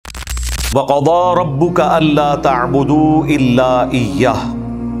وَقَضَىٰ رَبُّكَ أَلَّا تَعْبُدُوا إِلَّا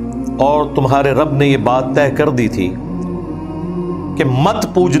إِيَّاهُ، اور تمہارے رب نے یہ بات طے کر دی تھی کہ مت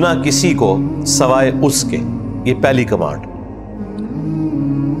پوجنا کسی کو سوائے اس کے. یہ پہلی کمانڈ.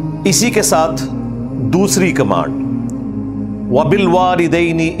 اسی کے ساتھ دوسری کمانڈ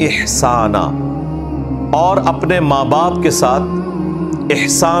وَبِالْوَالِدَيْنِ إِحْسَانًا، اور اپنے ماں باپ کے ساتھ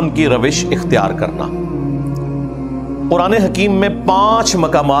احسان کی روش اختیار کرنا. قرآن حکیم میں 5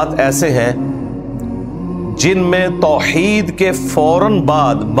 مقامات ایسے ہیں جن میں توحید کے فوراً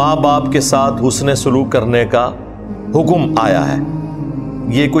بعد ماں باپ کے ساتھ حسن سلوک کرنے کا حکم آیا ہے.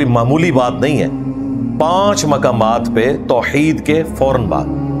 یہ کوئی معمولی بات نہیں ہے. 5 مقامات پہ توحید کے فوراً بعد،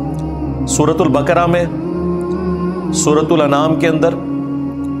 سورۃ البقرہ میں، سورۃ الانعام کے اندر،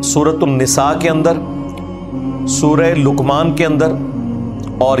 سورۃ النساء کے اندر، سورہ لقمان کے اندر،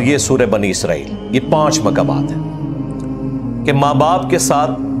 اور یہ سورہ بنی اسرائیل. یہ 5 مقامات ہیں کہ ماں باپ کے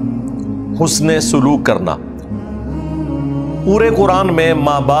ساتھ حسن سلوک کرنا. پورے قرآن میں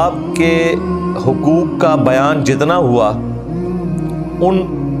ماں باپ کے حقوق کا بیان جتنا ہوا ان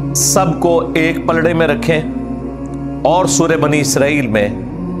سب کو ایک پلڑے میں رکھیں، اور سورہ بنی اسرائیل میں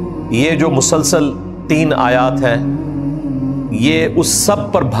یہ جو مسلسل 3 آیات ہیں یہ اس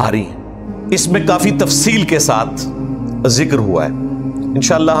سب پر بھاری ہیں. اس میں کافی تفصیل کے ساتھ ذکر ہوا ہے.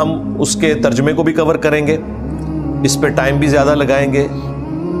 انشاءاللہ ہم اس کے ترجمے کو بھی کور کریں گے، اس پہ ٹائم بھی زیادہ لگائیں گے.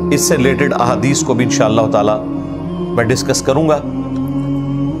 اس سے ریلیٹڈ احادیث کو بھی انشاءاللہ تعالی میں ڈسکس کروں گا.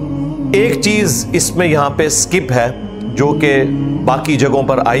 ایک چیز اس میں یہاں پہ سکپ ہے جو کہ باقی جگہوں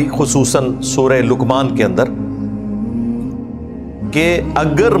پر آئی، خصوصاً سورہ لقمان کے اندر، کہ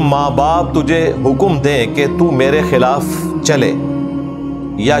اگر ماں باپ تجھے حکم دیں کہ تو میرے خلاف چلے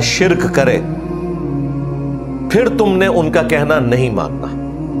یا شرک کرے، پھر تم نے ان کا کہنا نہیں ماننا.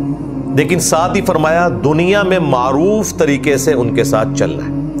 لیکن ساتھ ہی فرمایا دنیا میں معروف طریقے سے ان کے ساتھ چلنا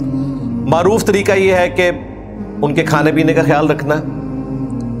ہے. معروف طریقہ یہ ہے کہ ان کے کھانے پینے کا خیال رکھنا،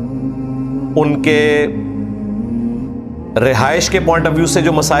 ان کے رہائش کے پوائنٹ آف ویو سے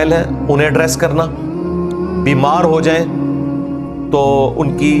جو مسائل ہیں انہیں ایڈریس کرنا، بیمار ہو جائیں تو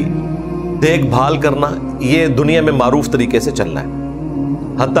ان کی دیکھ بھال کرنا. یہ دنیا میں معروف طریقے سے چلنا ہے.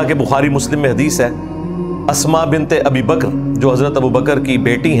 حتیٰ کہ بخاری مسلم میں حدیث ہے، اسماء بنت ابی بکر جو حضرت ابو بکر کی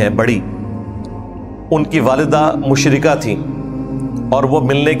بیٹی ہیں بڑی، ان کی والدہ مشرکہ تھیں اور وہ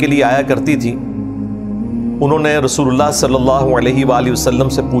ملنے کے لیے آیا کرتی تھی. انہوں نے رسول اللہ صلی اللہ علیہ وآلہ وسلم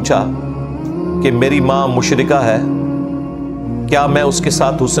سے پوچھا کہ میری ماں مشرکہ ہے، کیا میں اس کے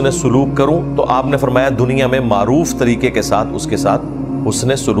ساتھ حسن سلوک کروں؟ تو آپ نے فرمایا دنیا میں معروف طریقے کے ساتھ اس کے ساتھ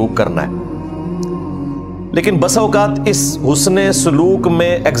حسن سلوک کرنا ہے. لیکن بس اوقات اس حسن سلوک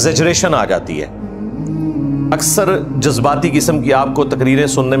میں ایگزیجریشن آ جاتی ہے. اکثر جذباتی قسم کی آپ کو تقریریں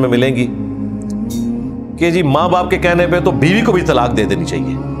سننے میں ملیں گی کہ جی ماں باپ کے کہنے پہ تو بیوی کو بھی طلاق دے دینی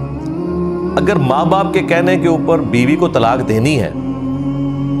چاہیے. اگر ماں باپ کے کہنے کے اوپر بیوی کو طلاق دینی ہے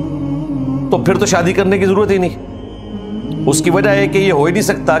تو پھر تو شادی کرنے کی ضرورت ہی نہیں. اس کی وجہ ہے کہ یہ ہو ہی نہیں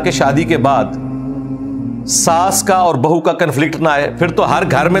سکتا کہ شادی کے بعد ساس کا اور بہو کا کنفلکٹ نہ آئے. پھر تو ہر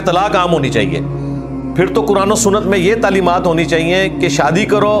گھر میں طلاق عام ہونی چاہیے. پھر تو قرآن و سنت میں یہ تعلیمات ہونی چاہیے کہ شادی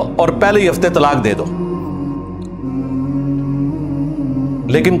کرو اور پہلے ہی ہفتے طلاق دے دو.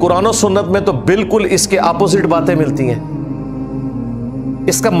 لیکن قرآن و سنت میں تو بالکل اس کے اپوزٹ باتیں ملتی ہیں.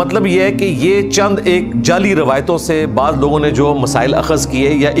 اس کا مطلب یہ ہے کہ یہ چند ایک جعلی روایتوں سے بعض لوگوں نے جو مسائل اخذ کیے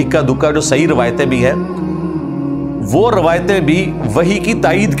یا اکا دکا جو صحیح روایتیں بھی ہیں وہ روایتیں بھی وحی کی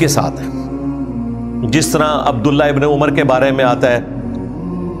تائید کے ساتھ ہیں. جس طرح عبداللہ ابن عمر کے بارے میں آتا ہے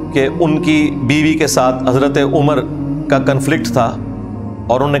کہ ان کی بیوی کے ساتھ حضرت عمر کا کنفلکٹ تھا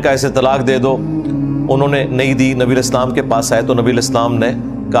اور انہوں نے کہا اسے طلاق دے دو. انہوں نے نہیں دی، نبی الاسلام کے پاس آئے تو نبی الاسلام نے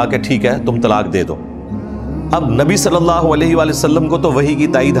کہا کہ ٹھیک ہے تم طلاق دے دو. اب نبی صلی اللہ علیہ وآلہ وسلم کو تو وحی کی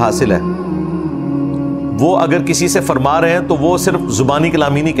تائید حاصل ہے. وہ اگر کسی سے فرما رہے ہیں تو وہ صرف زبانی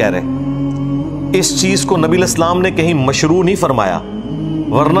کلامی نہیں کہہ رہے. اس چیز کو نبی الاسلام نے کہیں مشروع نہیں فرمایا،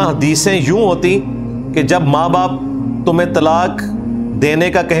 ورنہ حدیثیں یوں ہوتی کہ جب ماں باپ تمہیں طلاق دینے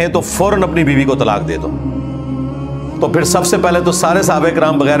کا کہیں تو فوراً اپنی بیوی کو طلاق دے دو. تو پھر سب سے پہلے تو سارے صحابہ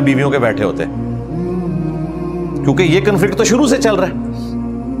کرام بغیر بیویوں کے بیٹھے ہوتے، کیونکہ یہ کنفلکٹ تو شروع سے چل رہا ہے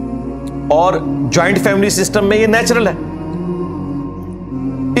اور جوائنٹ فیملی سسٹم میں یہ نیچرل ہے.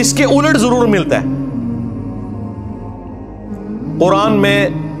 اس کے الٹ ضرور ملتا ہے. قرآن میں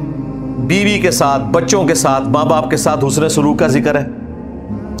بیوی کے ساتھ، بچوں کے ساتھ، ماں باپ کے ساتھ حسن سلوک کا ذکر ہے.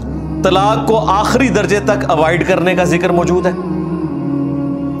 طلاق کو آخری درجے تک اوائڈ کرنے کا ذکر موجود ہے.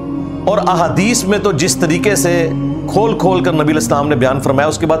 اور احادیث میں تو جس طریقے سے کھول کھول کر نبی الاسلام نے بیان فرمایا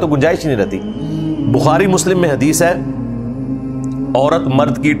اس کے بعد تو گنجائش نہیں رہتی. بخاری مسلم میں حدیث ہے، عورت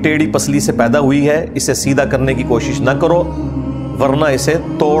مرد کی ٹیڑھی پسلی سے پیدا ہوئی ہے، اسے سیدھا کرنے کی کوشش نہ کرو ورنہ اسے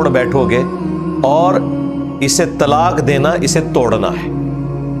توڑ بیٹھو گے، اور اسے طلاق دینا اسے توڑنا ہے۔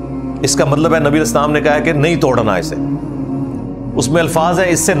 اس کا مطلب ہے نبی علیہ السلام نے کہا ہے کہ نہیں توڑنا اسے، اس میں الفاظ ہے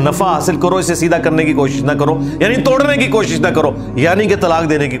اس سے نفع حاصل کرو، اسے سیدھا کرنے کی کوشش نہ کرو، یعنی توڑنے کی کوشش نہ کرو، یعنی کہ طلاق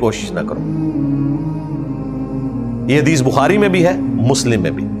دینے کی کوشش نہ کرو۔ یہ حدیث بخاری میں بھی ہے، مسلم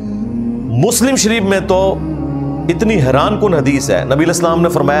میں بھی۔ مسلم شریف میں تو اتنی حیران کن حدیث ہے، نبی علیہ السلام نے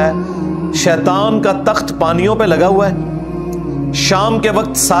فرمایا شیطان کا تخت پانیوں پہ لگا ہوا ہے، شام کے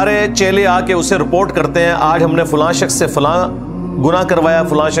وقت سارے چیلے آ کے اسے رپورٹ کرتے ہیں آج ہم نے فلاں شخص سے فلاں گناہ کروایا،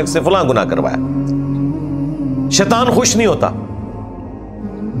 فلاں شخص سے فلاں گناہ کروایا۔ شیطان خوش نہیں ہوتا،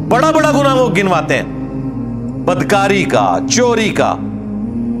 بڑا بڑا گناہ وہ گنواتے ہیں، بدکاری کا، چوری کا۔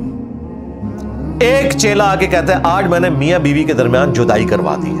 ایک چیلا آ کے کہتا ہے آج میں نے میاں بیوی کے درمیان جدائی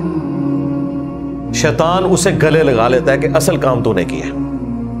کروا دی ہے، شیطان اسے گلے لگا لیتا ہے کہ اصل کام تو نے کیا ہے۔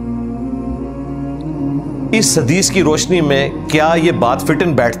 اس حدیث کی روشنی میں کیا یہ بات فٹ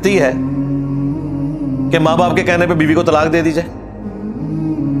ان بیٹھتی ہے کہ ماں باپ کے کہنے پہ بیوی کو طلاق دے دی جائے؟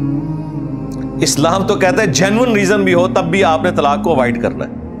 اسلام تو کہتا ہے جینوئن ریزن بھی ہو تب بھی آپ نے طلاق کو اوائڈ کرنا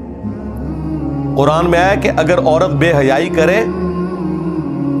ہے۔ قرآن میں آیا کہ اگر عورت بے حیائی کرے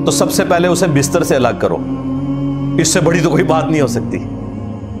تو سب سے پہلے اسے بستر سے الگ کرو، اس سے بڑی تو کوئی بات نہیں ہو سکتی،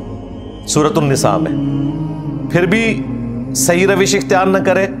 سورۃ النساء میں۔ پھر بھی صحیح روش اختیار نہ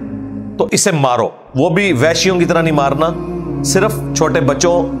کرے تو اسے مارو، وہ بھی ویشیوں کی طرح نہیں مارنا، صرف چھوٹے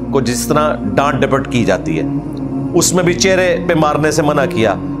بچوں کو جس طرح ڈانٹ ڈپٹ کی جاتی ہے اس میں بھی چہرے پہ مارنے سے منع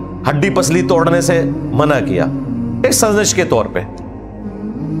کیا، ہڈی پسلی توڑنے سے منع کیا، ایک سازش کے طور پہ۔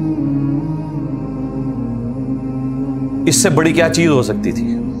 اس سے بڑی کیا چیز ہو سکتی تھی؟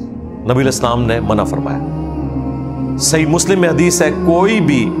 نبی علیہ السلام نے منع فرمایا۔ صحیح مسلم میں حدیث ہے کوئی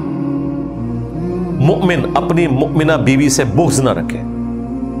بھی مؤمن اپنی مؤمنہ بیوی سے بغض نہ رکھے۔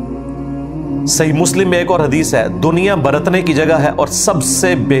 صحیح مسلم میں ایک اور حدیث ہے دنیا برتنے کی جگہ ہے اور سب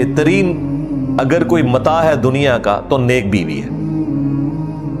سے بہترین اگر کوئی متاع ہے دنیا کا تو نیک بیوی ہے۔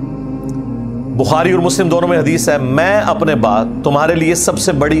 بخاری اور مسلم دونوں میں حدیث ہے میں اپنے بعد تمہارے لیے سب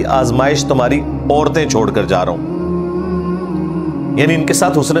سے بڑی آزمائش تمہاری عورتیں چھوڑ کر جا رہا ہوں، یعنی ان کے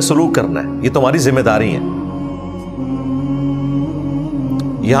ساتھ حسن سلوک کرنا ہے، یہ تمہاری ذمہ داری ہے۔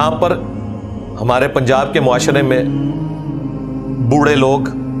 یہاں پر ہمارے پنجاب کے معاشرے میں بوڑھے لوگ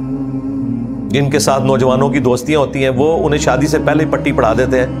جن کے ساتھ نوجوانوں کی دوستیاں ہوتی ہیں وہ انہیں شادی سے پہلے ہی پٹی پڑھا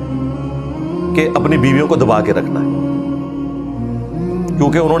دیتے ہیں کہ اپنی بیویوں کو دبا کے رکھنا ہے،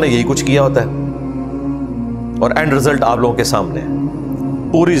 کیونکہ انہوں نے یہی کچھ کیا ہوتا ہے، اور اینڈ رزلٹ آپ لوگوں کے سامنے ہے،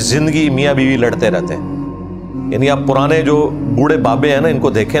 پوری زندگی میاں بیوی لڑتے رہتے ہیں۔ یعنی آپ پرانے جو بوڑھے بابے ہیں نا ان کو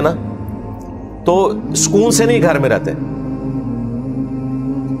دیکھیں نا تو سکون سے نہیں گھر میں رہتے۔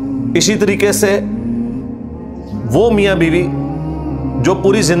 اسی طریقے سے وہ میاں بیوی جو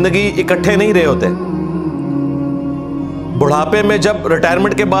پوری زندگی اکٹھے نہیں رہے ہوتے، بڑھاپے میں جب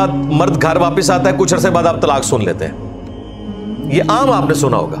ریٹائرمنٹ کے بعد مرد گھر واپس آتا ہے کچھ عرصے بعد آپ طلاق سن لیتے ہیں، یہ عام آپ نے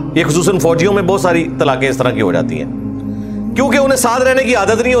سنا ہوگا، یہ خصوصاً فوجیوں میں بہت ساری طلاقیں اس طرح کی ہو جاتی ہیں کیونکہ انہیں ساتھ رہنے کی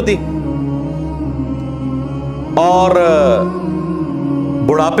عادت نہیں ہوتی، اور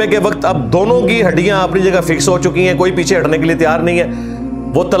بڑھاپے کے وقت اب دونوں کی ہڈیاں اپنی جگہ فکس ہو چکی ہیں، کوئی پیچھے ہٹنے کے لیے تیار نہیں ہے،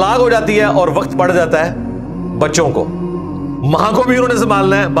 وہ طلاق ہو جاتی ہے اور وقت پڑ جاتا ہے بچوں کو، ماں کو بھی انہوں نے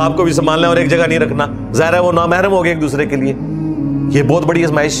سنبھالنا ہے، باپ کو بھی سنبھالنا ہے، اور ایک جگہ نہیں رکھنا، ظاہر ہے وہ نامحرم ہو گئے ایک دوسرے کے لیے۔ یہ بہت بڑی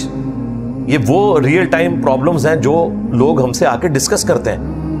آزمائش، یہ وہ ریئل ٹائم پرابلمز ہیں جو لوگ ہم سے آ کے ڈسکس کرتے ہیں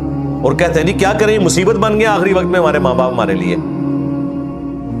اور کہتے ہیں جی کیا کریں، مصیبت بن گیا آخری وقت میں ہمارے ماں باپ ہمارے لیے۔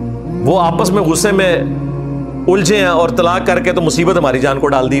 وہ آپس میں غصے میں الجھے ہیں اور طلاق کر کے تو مصیبت ہماری جان کو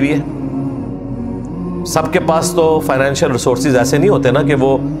ڈال دی ہوئی ہے۔ سب کے پاس تو فائنینشیل ریسورسز ایسے نہیں ہوتے نا کہ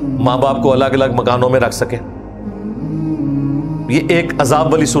وہ ماں باپ کو الگ الگ مکانوں میں رکھ سکیں، یہ ایک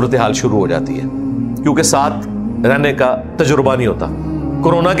عذاب والی صورتحال شروع ہو جاتی ہے کیونکہ ساتھ رہنے کا تجربہ نہیں ہوتا۔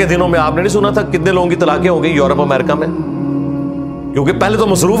 کورونا کے دنوں میں آپ نے نہیں سنا تھا کتنے لوگوں کی طلاقیں ہو گئی یورپ امریکہ میں، کیونکہ پہلے تو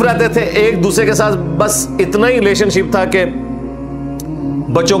مصروف رہتے تھے ایک دوسرے کے ساتھ، بس اتنا ہی ریلیشن شپ تھا کہ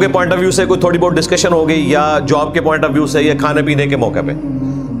بچوں کے پوائنٹ آف ویو سے کوئی تھوڑی بہت ڈسکشن ہو گئی یا جاب کے پوائنٹ آف ویو سے یا کھانے پینے کے موقع پہ،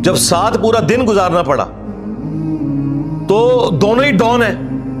 جب ساتھ پورا دن گزارنا پڑا تو دونوں ہی ڈان ہیں،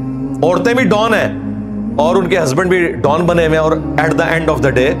 عورتیں بھی ڈان ہیں اور ان کے ہسبینڈ بھی ڈان بنے ہوئے ہیں، اور at the and of the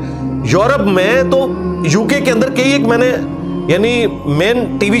day Europe میں تو یو کے اندر کئی ایک میں نے یعنی مین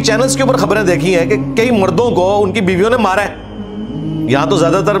ٹی وی چینلز کے اوپر خبریں دیکھی ہیں کہ کئی مردوں کو ان کی بیویوں نے مارا ہے۔ یہاں تو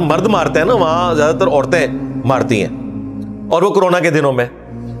زیادہ تر مرد مارتے ہیں نا، وہاں زیادہ تر عورتیں مارتی ہیں، اور وہ کورونا کے دنوں میں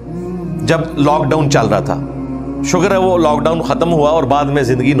جب لاک ڈاؤن چل رہا تھا، شکر ہے وہ لاک ڈاؤن ختم ہوا اور بعد میں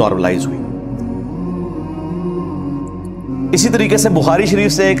زندگی نارملائز ہوئی۔ اسی طریقے سے بخاری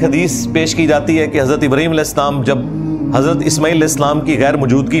شریف سے ایک حدیث پیش کی جاتی ہے کہ حضرت ابراہیم علیہ السلام جب حضرت اسماعیل علیہ السلام کی غیر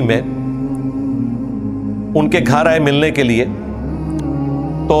موجودگی میں ان کے گھر آئے ملنے کے لیے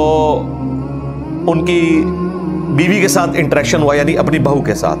تو ان کی بیوی کے ساتھ انٹریکشن ہوا، یعنی اپنی بہو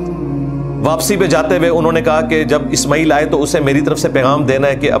کے ساتھ. واپسی پہ جاتے ہوئے انہوں نے کہا کہ جب اسماعیل آئے تو اسے میری طرف سے پیغام دینا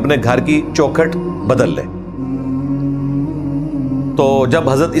ہے کہ اپنے گھر کی چوکھٹ بدل لے. تو جب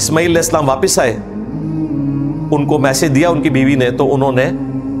حضرت اسماعیل علیہ السلام واپس آئے، ان کو میسج دیا ان کی بیوی نے، تو انہوں نے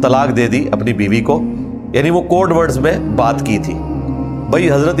طلاق دے دی اپنی بیوی کو، یعنی وہ کوڈ ورڈز میں بات کی تھی.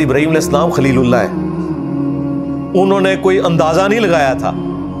 بھائی حضرت ابراہیم علیہ السلام خلیل اللہ ہے، انہوں نے کوئی اندازہ نہیں لگایا تھا،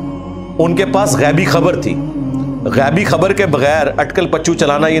 ان کے پاس غیبی خبر تھی. غیبی خبر کے بغیر اٹکل پچو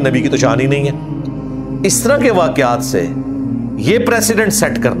چلانا یہ نبی کی تو شان ہی نہیں ہے. اس طرح کے واقعات سے یہ پریسیڈنٹ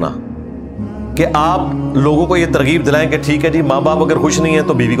سیٹ کرنا کہ آپ لوگوں کو یہ ترغیب دلائیں کہ ٹھیک ہے جی ماں باپ اگر خوش نہیں ہیں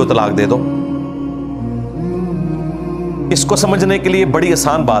تو بیوی کو طلاق دے دو، اس کو سمجھنے کے لیے بڑی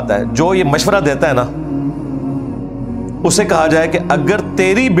آسان بات ہے. جو یہ مشورہ دیتا ہے نا، اسے کہا جائے کہ اگر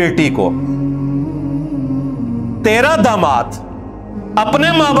تیری بیٹی کو تیرا داماد اپنے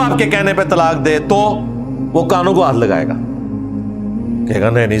ماں باپ کے کہنے پہ طلاق دے تو وہ کانوں کو ہاتھ لگائے گا، کہے گا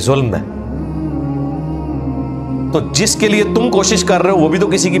نہیں ظلم ہے. تو جس کے لیے تم کوشش کر رہے ہو وہ بھی تو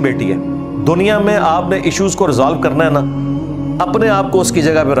کسی کی بیٹی ہے. دنیا میں آپ نے ایشوز کو ریزالو کرنا ہے نا، اپنے آپ کو اس کی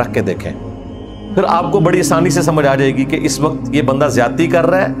جگہ پہ رکھ کے دیکھیں، پھر آپ کو بڑی آسانی سے سمجھ آ جائے گی کہ اس وقت یہ بندہ زیادتی کر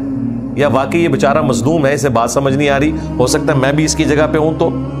رہا ہے یا واقعی یہ بیچارہ مظلوم ہے، اسے بات سمجھ نہیں آ رہی. ہو سکتا ہے میں بھی اس کی جگہ پہ ہوں تو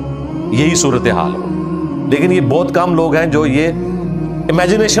یہی صورتحال ہو. لیکن یہ بہت کم لوگ ہیں جو یہ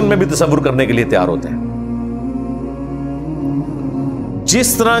امیجنیشن میں بھی تصور کرنے کے لیے تیار ہوتے ہیں.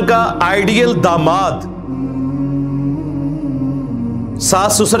 جس طرح کا آئیڈیل داماد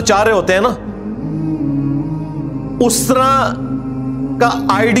ساس سسر چاہ رہے ہوتے ہیں نا، اس طرح کا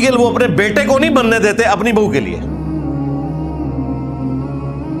آئیڈیل وہ اپنے بیٹے کو نہیں بننے دیتے اپنی بہو کے لیے.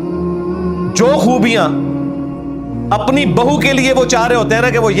 جو خوبیاں اپنی بہو کے لیے وہ چاہ رہے ہوتے ہیں نا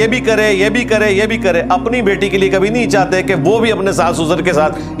کہ وہ یہ بھی کرے یہ بھی کرے یہ بھی کرے، اپنی بیٹی کے لیے کبھی نہیں چاہتے کہ وہ بھی اپنے ساس سسر کے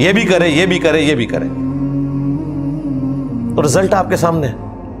ساتھ یہ بھی کرے یہ بھی کرے یہ بھی کرے. تو رزلٹ آپ کے سامنے ہے.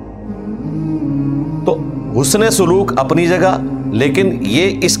 تو حسن سلوک اپنی جگہ، لیکن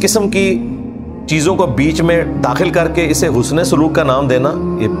یہ اس قسم کی چیزوں کو بیچ میں داخل کر کے اسے حسن سلوک کا نام دینا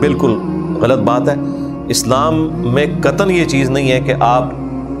یہ بالکل غلط بات ہے. اسلام میں قطعاً یہ چیز نہیں ہے کہ آپ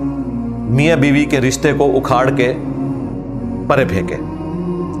میاں بیوی کے رشتے کو اکھاڑ کے پرے پھینکے،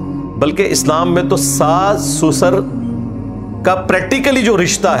 بلکہ اسلام میں تو ساس سسر کا پریکٹیکلی جو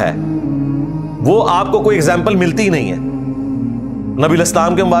رشتہ ہے وہ آپ کو کوئی ایگزامپل ملتی ہی نہیں ہے نبی علیہ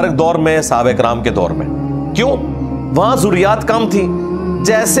السلام کے مبارک دور میں، صحابہ کرام کے دور میں. کیوں؟ وہاں ذریات کم تھی.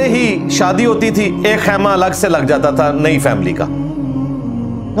 جیسے ہی شادی ہوتی تھی ایک خیمہ الگ سے لگ جاتا تھا نئی فیملی کا،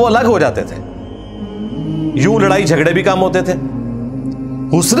 وہ الگ ہو جاتے تھے، یوں لڑائی جھگڑے بھی کم ہوتے تھے.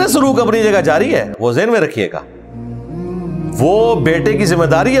 حسن سلوک اپنی جگہ جاری ہے، وہ ذہن میں رکھیے گا. وہ بیٹے کی ذمہ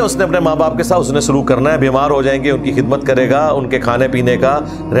داری ہے، اس نے اپنے ماں باپ کے ساتھ حسن سلوک کرنا ہے. بیمار ہو جائیں گے ان کی خدمت کرے گا، ان کے کھانے پینے کا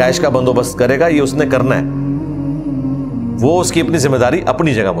رہائش کا بندوبست کرے گا، یہ اس نے کرنا ہے. وہ اس کی اپنی ذمہ داری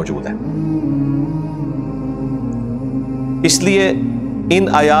اپنی جگہ موجود ہے. اس لیے ان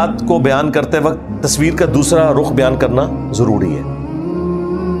آیات کو بیان کرتے وقت تصویر کا دوسرا رخ بیان کرنا ضروری ہے.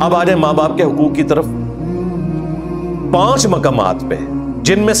 اب آ جائیں ماں باپ کے حقوق کی طرف. 5 مقامات پہ،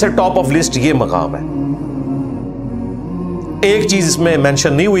 جن میں سے ٹاپ آف لسٹ یہ مقام ہے. ایک چیز اس میں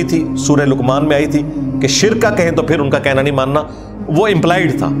مینشن نہیں ہوئی تھی، سورہ لقمان میں آئی تھی کہ شرک کا کہیں تو پھر ان کا کہنا نہیں ماننا. وہ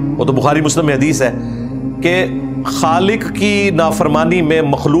امپلائڈ تھا، وہ تو بخاری مسلم میں حدیث ہے کہ خالق کی نافرمانی میں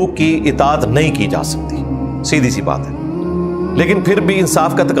مخلوق کی اطاعت نہیں کی جا سکتی. سیدھی سی بات ہے. لیکن پھر بھی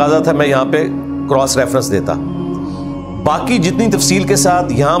انصاف کا تقاضا تھا میں یہاں پہ کراس ریفرنس دیتا. باقی جتنی تفصیل کے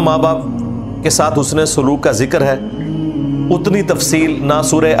ساتھ یہاں ماں باپ کے ساتھ حسن سلوک کا ذکر ہے، اتنی تفصیل نہ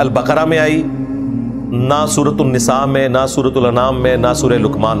سورہ البقرہ میں آئی، نہ سورۃ النساء میں، نہ سورۃ الانعام میں، نہ سورہ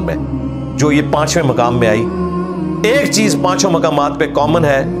لقمان میں، جو یہ 5ویں مقام میں آئی. ایک چیز 5 مقامات پہ کامن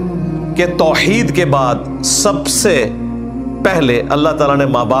ہے کہ توحید کے بعد سب سے پہلے اللہ تعالیٰ نے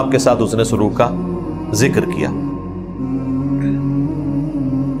ماں باپ کے ساتھ حسن سلوک کا ذکر کیا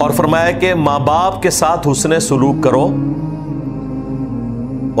اور فرمایا کہ ماں باپ کے ساتھ حسن سلوک کرو.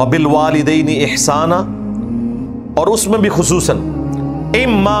 وبالوالدین احسانا، اور اس میں بھی خصوصاً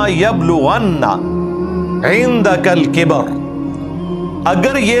اما یبلغن عندک الکبر،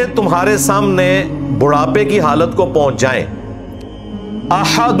 اگر یہ تمہارے سامنے بڑھاپے کی حالت کو پہنچ جائیں،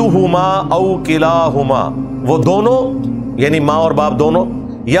 احدہما او کلاہما، وہ دونوں یعنی ماں اور باپ دونوں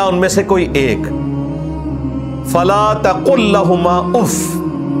یا ان میں سے کوئی ایک، فلا تقل لہما اف،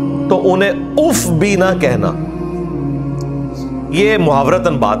 تو انہیں اف بھی نہ کہنا. یہ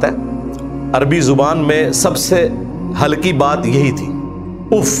محاورتاً بات ہے، عربی زبان میں سب سے ہلکی بات یہی تھی،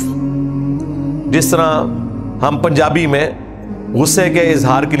 اف. جس طرح ہم پنجابی میں غصے کے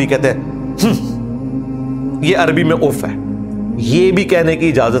اظہار کے لیے کہتے ہیں یہ عربی میں اف ہے. یہ بھی کہنے کی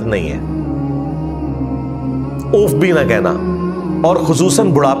اجازت نہیں ہے، اوف بھی نہ کہنا. اور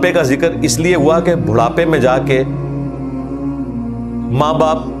خصوصاً بڑھاپے کا ذکر اس لیے ہوا کہ بڑھاپے میں جا کے ماں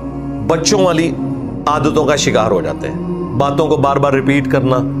باپ بچوں والی عادتوں کا شکار ہو جاتے ہیں. باتوں کو بار بار ریپیٹ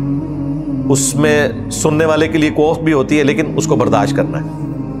کرنا، اس میں سننے والے کے لیے کوف بھی ہوتی ہے لیکن اس کو برداشت کرنا ہے.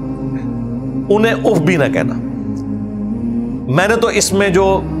 انہیں اف بھی نہ کہنا. میں نے تو اس میں جو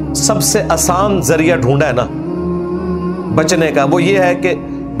سب سے آسان ذریعہ ڈھونڈا ہے نا بچنے کا، وہ یہ ہے کہ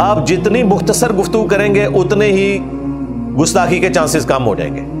آپ جتنی مختصر گفتگو کریں گے اتنے ہی گستاخی کے چانسز کم ہو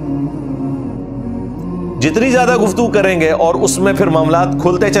جائیں گے. جتنی زیادہ گفتگو کریں گے اور اس میں پھر معاملات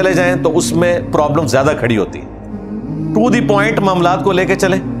کھلتے چلے جائیں تو اس میں پرابلم زیادہ کھڑی ہوتی ہے. ٹو دی پوائنٹ معاملات کو لے کے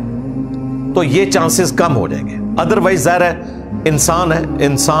چلیں تو یہ چانسز کم ہو جائیں گے. ادروائز ظاہر ہے انسان ہے،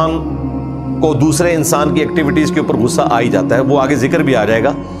 انسان کو دوسرے انسان کی ایکٹیویٹیز کے اوپر غصہ آ ہی جاتا ہے. وہ آگے ذکر بھی آ جائے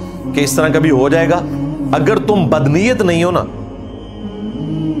گا کہ اس طرح کبھی ہو جائے گا. اگر تم بدنیت نہیں ہو نا،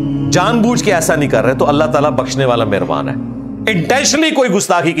 جان بوجھ کے ایسا نہیں کر رہے، تو اللہ تعالیٰ بخشنے والا مہربان ہے. انٹینشنلی کوئی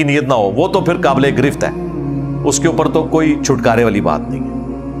گستاخی کی نیت نہ ہو وہ تو پھر قابل گرفت ہے، اس کے اوپر تو کوئی چھٹکارے والی بات نہیں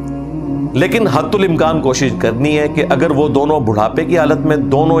ہے. لیکن حد الامکان کوشش کرنی ہے کہ اگر وہ دونوں بڑھاپے کی حالت میں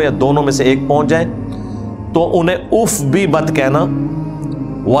دونوں یا دونوں میں سے ایک پہنچ جائیں تو انہیں اف بھی مت کہنا،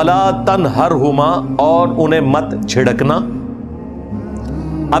 ولا تنہرہما، اور انہیں مت جھڑکنا.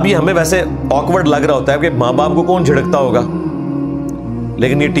 اب یہ ہمیں ویسے آکورڈ لگ رہا ہوتا ہے کہ ماں باپ کو کون جھڑکتا ہوگا،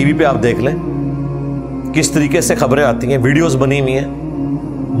 لیکن یہ ٹی وی پہ آپ دیکھ لیں کس طریقے سے خبریں آتی ہیں، ویڈیوز بنی ہوئی ہیں.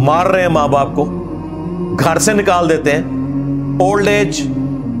 مار رہے ہیں ماں باپ کو، گھر سے نکال دیتے ہیں، اولڈ ایج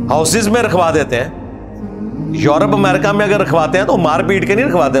ہاؤسز میں رکھوا دیتے ہیں. یورپ امریکہ میں اگر رکھواتے ہیں تو مار پیٹ کے نہیں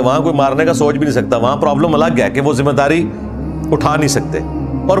رکھواتے، وہاں کوئی مارنے کا سوچ بھی نہیں سکتا. وہاں پرابلم الگ ہے کہ وہ ذمہ داری اٹھا نہیں سکتے،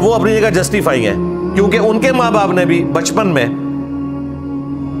 اور وہ اپنی جگہ جسٹیفائی ہیں کیونکہ ان کے ماں باپ نے بھی بچپن میں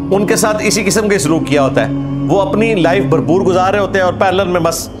ان کے ساتھ اسی قسم کے سلوک کیا ہوتا ہے. وہ اپنی لائف بھرپور گزار رہے ہوتے ہیں اور پیرلل میں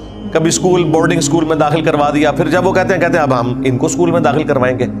بس کبھی اسکول بورڈنگ اسکول میں داخل کروا دیا، پھر جب وہ کہتے ہیں اب ہم ان کو اسکول میں داخل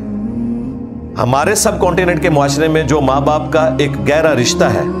کروائیں گے. ہمارے سب کانٹیننٹ کے معاشرے میں جو ماں باپ کا ایک گہرا رشتہ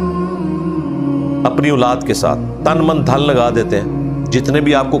ہے اپنی اولاد کے ساتھ، تن من دھن لگا دیتے ہیں. جتنے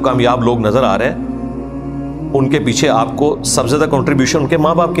بھی آپ کو کامیاب لوگ نظر آ رہے ہیں ان کے پیچھے آپ کو سب سے زیادہ کنٹریبیوشن ان کے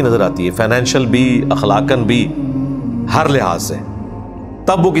ماں باپ کی نظر آتی ہے، فائنینشیل بھی، اخلاقاً بھی، ہر لحاظ سے.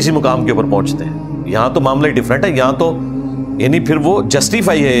 تب وہ کسی مقام کے اوپر پہنچتے ہیں. یہاں تو معاملہ ہی ڈفرینٹ ہے. یہاں تو یعنی پھر وہ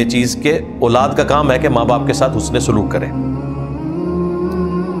جسٹیفائی ہے یہ چیز کہ اولاد کا کام ہے کہ ماں باپ کے ساتھ حسن سلوک کرے.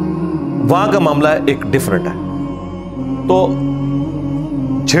 وہاں کا معاملہ ایک ڈفرینٹ ہے. تو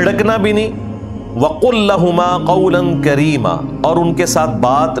جھڑکنا بھی نہیں، وَقُلْ لَهُمَا قَوْلًا كَرِيمًا، اور ان کے ساتھ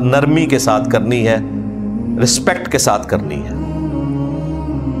بات نرمی کے ساتھ کرنی ہے، رسپیکٹ کے ساتھ کرنی ہے.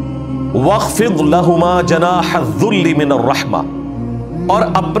 وَاخْفِضْ لَهُمَا جَنَاحَ الذُّلِّ مِنَ الرَّحْمَةِ، اور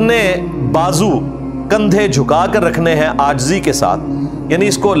اپنے بازو کندھے جھکا کر رکھنے ہیں عاجزی کے ساتھ. یعنی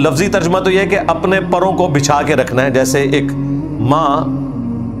اس کو لفظی ترجمہ تو یہ ہے کہ اپنے پروں کو بچھا کے رکھنا ہے، جیسے ایک ماں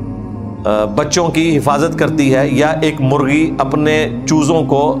بچوں کی حفاظت کرتی ہے یا ایک مرغی اپنے چوزوں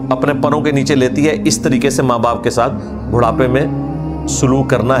کو اپنے پروں کے نیچے لیتی ہے. اس طریقے سے ماں باپ کے ساتھ بڑھاپے میں سلوک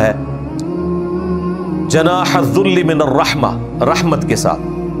کرنا ہے. جناح الذل من الرحمہ، رحمت کے ساتھ.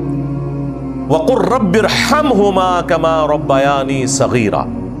 وَقُلْ رَبِّ ارْحَمْهُمَا كَمَا رَبَّيَانِي صَغِيرًا،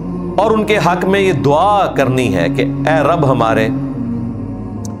 اور ان کے حق میں یہ دعا کرنی ہے کہ اے رب ہمارے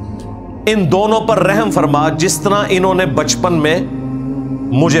ان دونوں پر رحم فرما جس طرح انہوں نے بچپن میں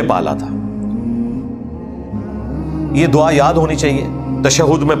مجھے پالا تھا. یہ دعا یاد ہونی چاہیے.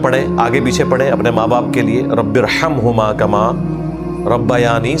 تشہد میں پڑھیں، آگے پیچھے پڑھیں اپنے ماں باپ کے لیے، رب ارحمہما کما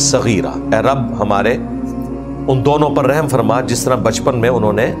ربیانی صغیرا، اے رب ہمارے ان دونوں پر رحم فرما جس طرح بچپن میں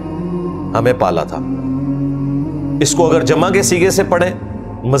انہوں نے ہمیں پالا تھا. اس کو اگر جمع کے صیغے سے پڑھیں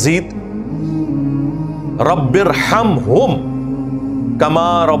مزید، رب ارحمہم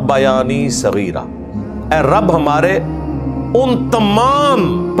کما ربیانی صغیرا، اے رب ہمارے ان تمام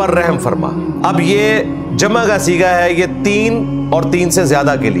پر رحم فرما. اب یہ جمع کا صیغہ ہے، یہ 3 اور 3 سے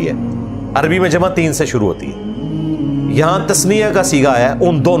زیادہ کے لیے. عربی میں جمع 3 سے شروع ہوتی ہے، یہاں تثنیہ کا صیغہ ہے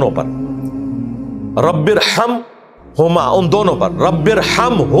ان دونوں پر. رب ارحمہما، ان دونوں پر، رب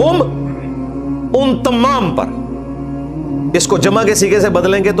ارحمہم ان تمام پر. اس کو جمع کے صیغے سے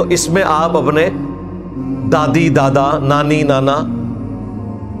بدلیں گے تو اس میں آپ اپنے دادی، دادا، نانی، نانا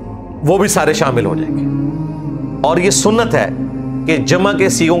وہ بھی سارے شامل ہو جائیں گے. اور یہ سنت ہے کہ جمع کے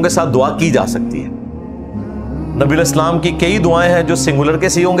صیغوں کے ساتھ دعا کی جا سکتی ہے. نبی علیہ السلام کی کئی دعائیں ہیں جو سنگولر کے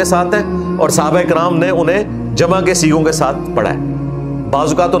صیغوں کے ساتھ ہیں اور صحابہ کرام نے انہیں جمع کے صیغوں کے ساتھ پڑھا ہے. بعض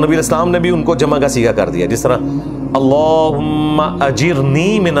اوقات تو نبی علیہ السلام نے بھی ان کو جمع کا صیغہ کر دیا، جس طرح اللہم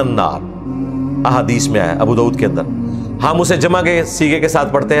اجرنی من النار احادیث میں آیا ابو داؤد کے اندر. ہم اسے جمع کے صیغے کے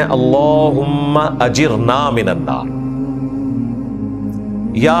ساتھ پڑھتے ہیں اللہم اجرنا من النار.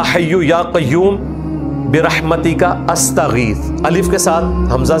 یا حیو یا قیوم برحمتی کا استغیث، الف کے ساتھ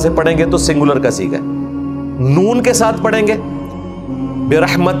حمزہ سے پڑھیں گے تو سنگولر کا صیغہ ہے، نون کے ساتھ پڑھیں گے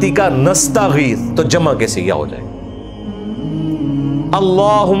برحمتی کا نستغیث تو جمع کے صیغہ ہو جائے گا۔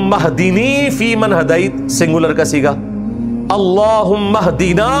 اللہم اہدنی فی من ہدیت سنگولر کا صیغہ، اللہم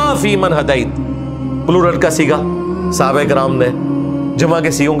اہدنا فی من ہدیت پلورل کا صیغہ۔ صحابہ کرام نے جمع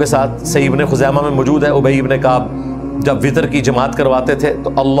کے صیغوں کے ساتھ صحیح ابن خزیمہ میں موجود ہے، ابی ابن کعب جب وطر کی جماعت کرواتے تھے تو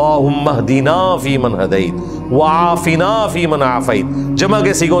اللہم اہدنا فی من ہدیت وعافنا فی من عافیت جمع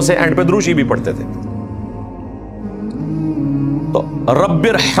کے صیغوں سے اینڈ پہ دروشی بھی پڑھتے تھے۔ تو رب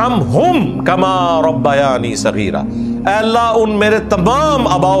ارحمہم کما ربیانی صغیرا، اے اللہ ان میرے تمام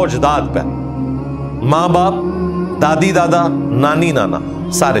آباء و اجداد پہ، ماں باپ، دادی دادا، نانی نانا،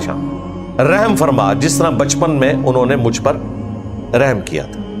 سارے شامل، رحم فرما جس طرح بچپن میں انہوں نے مجھ پر رحم کیا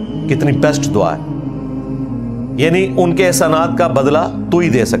تھا۔ کتنی بیسٹ دعا ہے، یعنی ان کے احسانات کا بدلہ تو ہی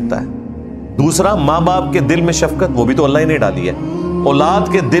دے سکتا ہے۔ دوسرا، ماں باپ کے دل میں شفقت وہ بھی تو اللہ ہی نے ڈالی ہے،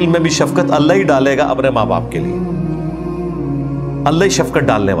 اولاد کے دل میں بھی شفقت اللہ ہی ڈالے گا اپنے ماں باپ کے لیے، اللہ ہی شفقت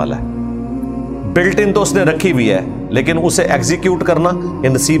ڈالنے والا ہے، بلٹ ان تو اس نے رکھی ہوئی ہے، لیکن اسے ایگزیکیوٹ کرنا یہ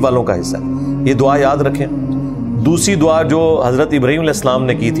نصیب والوں کا حصہ ہے۔ یہ دعا یاد رکھیں۔ دوسری دعا جو حضرت ابراہیم علیہ السلام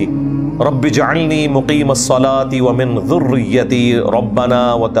نے کی تھی، رب اجعلنی مقیم الصلاۃ ومن ذریتی ربنا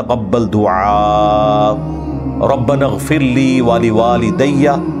وتقبل دعاء ربنا اغفر لی ولوالدی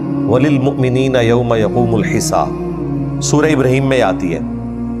وللمؤمنین یوم یقوم الحساب، سورہ ابراہیم میں آتی ہے،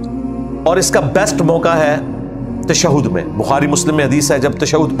 اور اس کا بیسٹ موقع ہے تشہد میں۔ بخاری مسلم میں حدیث ہے، جب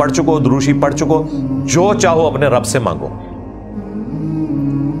تشہد پڑھ چکو، دروشی پڑھ چکو، جو چاہو اپنے رب سے مانگو،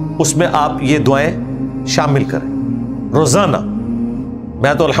 اس میں آپ یہ دعائیں شامل کریں روزانہ۔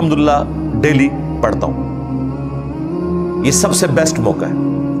 میں تو الحمدللہ ڈیلی پڑھتا ہوں، یہ سب سے بیسٹ موقع ہے۔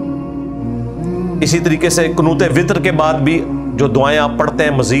 اسی طریقے سے قنوت وطر کے بعد بھی جو دعائیں آپ پڑھتے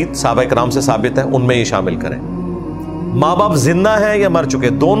ہیں مزید صحابہ کرام سے ثابت ہے، ان میں یہ شامل کریں۔ ماں باپ زندہ ہیں یا مر چکے،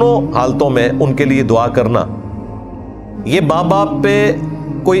 دونوں حالتوں میں ان کے لیے دعا کرنا، یہ ماں باپ پہ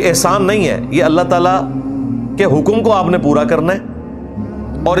کوئی احسان نہیں ہے، یہ اللہ تعالیٰ کے حکم کو آپ نے پورا کرنا ہے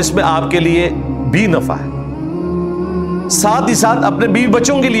اور اس میں آپ کے لیے بھی نفع ہے۔ ساتھ ہی ساتھ اپنے بیوی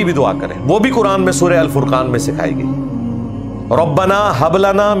بچوں کے لیے بھی دعا کریں، وہ بھی قرآن میں سورہ الفرقان میں سکھائی گئی، ربنا هب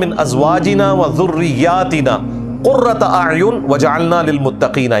لنا من ازواجنا وذریاتنا قرۃ اعین وجعلنا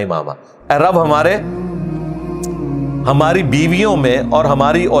للمتقین اماما، اے رب ہماری بیویوں میں اور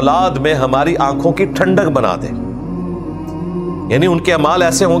ہماری اولاد میں ہماری آنکھوں کی ٹھنڈک بنا دے، یعنی ان کے اعمال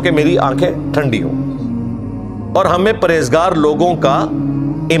ایسے ہوں کہ میری آنکھیں ٹھنڈی ہوں، اور ہمیں پرہیزگار لوگوں کا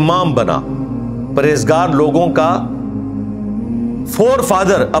امام بنا، پرہیزگار لوگوں کا فور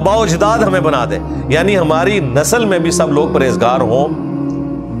فادر، ابا و اجداد ہمیں بنا دے، یعنی ہماری نسل میں بھی سب لوگ پرہیزگار ہوں۔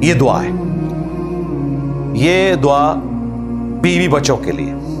 یہ دعا ہے، یہ دعا بیوی بچوں کے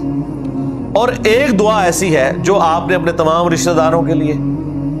لیے۔ اور ایک دعا ایسی ہے جو آپ نے اپنے تمام رشتہ داروں کے لیے،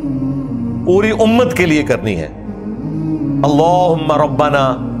 پوری امت کے لیے کرنی ہے، اللہم ربنا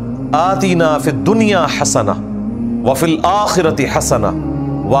آتینا فی الدنیا حسنہ وفی الآخرۃ حسنہ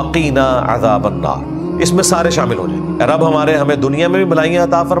وقینا عذاب النار، اس میں سارے شامل ہو جائیں گے۔ رب ہمیں دنیا میں بھی بھلائیاں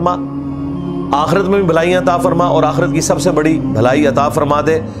عطا فرما، آخرت میں بھی بھلائیاں عطا فرما، اور آخرت کی سب سے بڑی بھلائی عطا فرما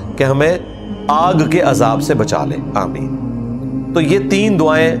دے کہ ہمیں آگ کے عذاب سے بچا لے، آمین۔ تو یہ تین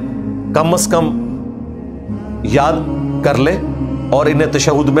دعائیں کم از کم یاد کر لیں اور انہیں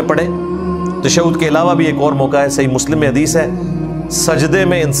تشہد میں پڑھیں۔ تشہد کے علاوہ بھی ایک اور موقع ہے، صحیح مسلم میں حدیث ہے، سجدے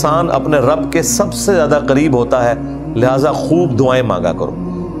میں انسان اپنے رب کے سب سے زیادہ قریب ہوتا ہے، لہٰذا خوب دعائیں مانگا کرو۔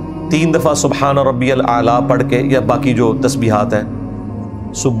 3 دفعہ سبحان ربی الاعلیٰ پڑھ کے، یا باقی جو تسبیحات ہیں،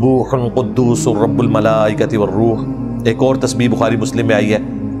 سبوح قدوس رب الملائکۃ والروح، ایک اور تسبیح بخاری مسلم میں آئی ہے،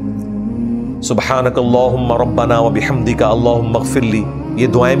 سبحانک اللہم ربنا وبحمدک اللہم اغفر لی، یہ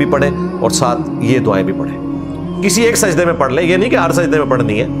دعائیں بھی پڑھیں اور ساتھ یہ دعائیں بھی پڑھیں۔ کسی ایک سجدے میں پڑھ لیں، یہ نہیں کہ ہر سجدے میں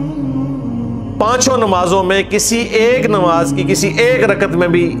پڑھنی ہے، 5 نمازوں میں کسی ایک نماز کی کسی ایک رکعت میں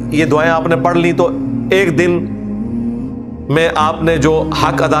بھی یہ دعائیں آپ نے پڑھ لی تو ایک دن میں آپ نے جو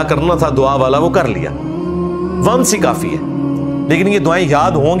حق ادا کرنا تھا دعا والا وہ کر لیا، ونس ہی کافی ہے۔ لیکن یہ دعائیں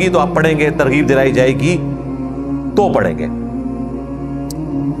یاد ہوں گی تو آپ پڑھیں گے، ترغیب دلائی جائے گی تو پڑھیں گے۔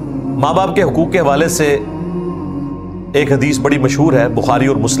 ماں باپ کے حقوق کے حوالے سے ایک حدیث بڑی مشہور ہے بخاری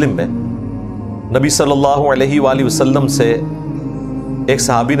اور مسلم میں، نبی صلی اللہ علیہ وآلہ وسلم سے ایک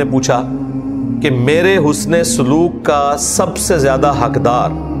صحابی نے پوچھا کہ میرے حسن سلوک کا سب سے زیادہ حقدار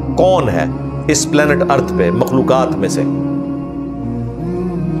کون ہے اس پلینٹ ارتھ پہ، مخلوقات میں سے؟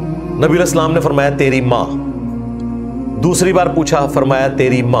 نبی علیہ السلام نے فرمایا تیری ماں۔ دوسری بار پوچھا، فرمایا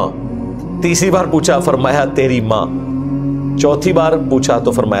تیری ماں۔ تیسری بار پوچھا، فرمایا تیری ماں۔ چوتھی بار پوچھا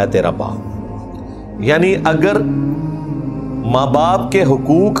تو فرمایا تیرا باپ۔ یعنی اگر ماں باپ کے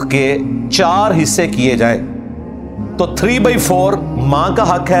حقوق کے 4 حصے کیے جائیں تو 3/4 ماں کا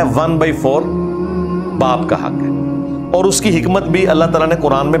حق ہے، 1/4 باپ کا حق ہے. اور اس کی حکمت بھی اللہ تعالیٰ نے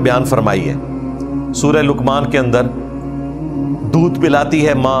قرآن میں بیان فرمائی ہے. سورہ لقمان کے اندر دودھ پلاتی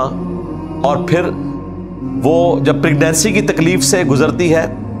ہے ماں، اور پھر وہ جب پریگنینسی کی تکلیف سے گزرتی ہے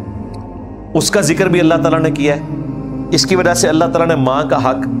اس کا ذکر بھی اللہ تعالیٰ نے کیا ہے. اس کی وجہ سے اللہ تعالیٰ نے ماں کا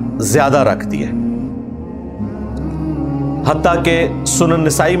حق زیادہ رکھ دیا ہے. حتیٰ کہ سنن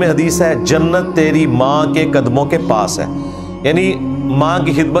نسائی میں حدیث ہے، جنت تیری ماں کے قدموں کے پاس ہے، یعنی ماں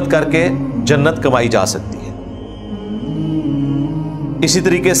کی خدمت کر کے جنت کمائی جا سکتی ہے. اسی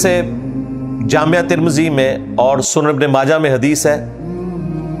طریقے سے جامعہ ترمذی میں اور سنن ابن ماجہ میں حدیث ہے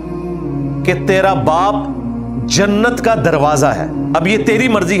کہ تیرا باپ جنت کا دروازہ ہے. اب یہ تیری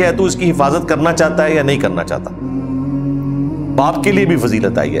مرضی ہے، تو اس کی حفاظت کرنا چاہتا ہے یا نہیں کرنا چاہتا. باپ کے لیے بھی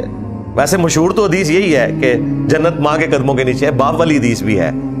فضیلت آئی ہے. ویسے مشہور تو حدیث یہی ہے کہ جنت ماں کے قدموں کے نیچے ہے، باپ والی حدیث بھی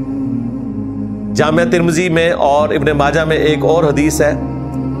ہے. جامعہ ترمذی میں اور ابن ماجہ میں ایک اور حدیث ہے،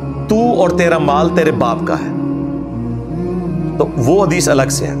 تو اور تیرا مال تیرے باپ کا ہے. تو وہ حدیث الگ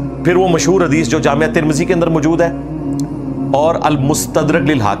سے ہے. پھر وہ مشہور حدیث جو جامعہ ترمذی کے اندر موجود ہے اور المستدرک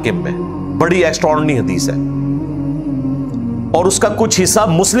للحاکم میں، بڑی ایکسٹراڈنری حدیث ہے، اور اس کا کچھ حصہ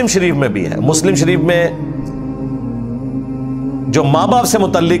مسلم شریف میں بھی ہے. مسلم شریف میں جو ماں باپ سے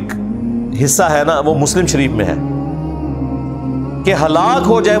متعلق حصہ ہے نا، وہ مسلم شریف میں ہے کہ ہلاک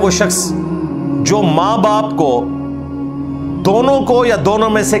ہو جائے وہ شخص جو ماں باپ کو، دونوں کو یا دونوں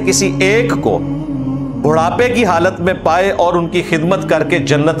میں سے کسی ایک کو بڑھاپے کی حالت میں پائے اور ان کی خدمت کر کے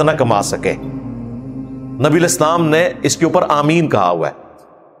جنت نہ کما سکے. نبی علیہ السلام نے اس کے اوپر آمین کہا ہوا ہے.